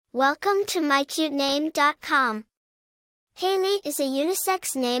Welcome to mycutename.com. Haley is a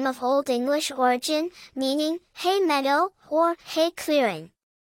unisex name of Old English origin, meaning hay meadow or hay clearing.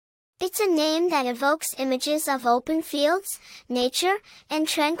 It's a name that evokes images of open fields, nature, and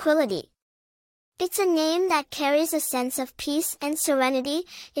tranquility. It's a name that carries a sense of peace and serenity,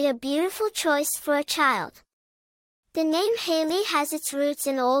 a beautiful choice for a child. The name Haley has its roots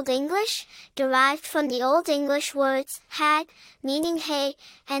in Old English, derived from the Old English words hag, meaning hay,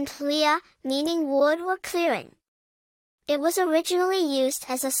 and lea, meaning wood or clearing. It was originally used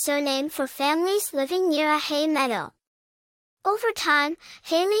as a surname for families living near a hay meadow. Over time,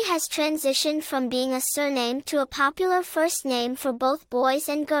 Haley has transitioned from being a surname to a popular first name for both boys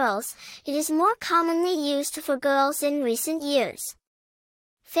and girls. It is more commonly used for girls in recent years.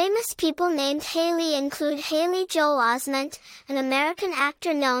 Famous people named Haley include Haley Joel Osment, an American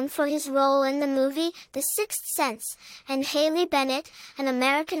actor known for his role in the movie The Sixth Sense, and Haley Bennett, an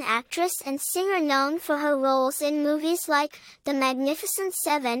American actress and singer known for her roles in movies like The Magnificent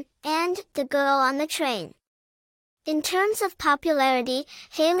Seven and The Girl on the Train. In terms of popularity,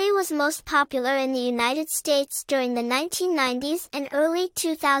 Haley was most popular in the United States during the 1990s and early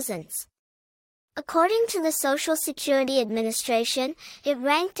 2000s. According to the Social Security Administration, it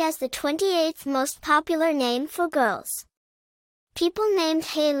ranked as the 28th most popular name for girls. People named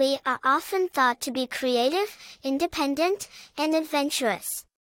Haley are often thought to be creative, independent, and adventurous.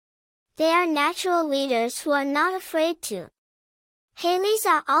 They are natural leaders who are not afraid to. Haleys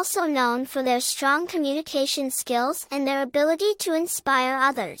are also known for their strong communication skills and their ability to inspire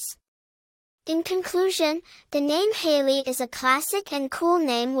others. In conclusion, the name Haley is a classic and cool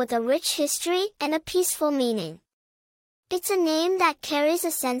name with a rich history and a peaceful meaning. It's a name that carries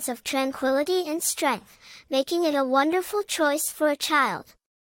a sense of tranquility and strength, making it a wonderful choice for a child.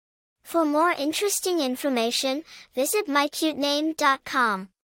 For more interesting information, visit mycutename.com.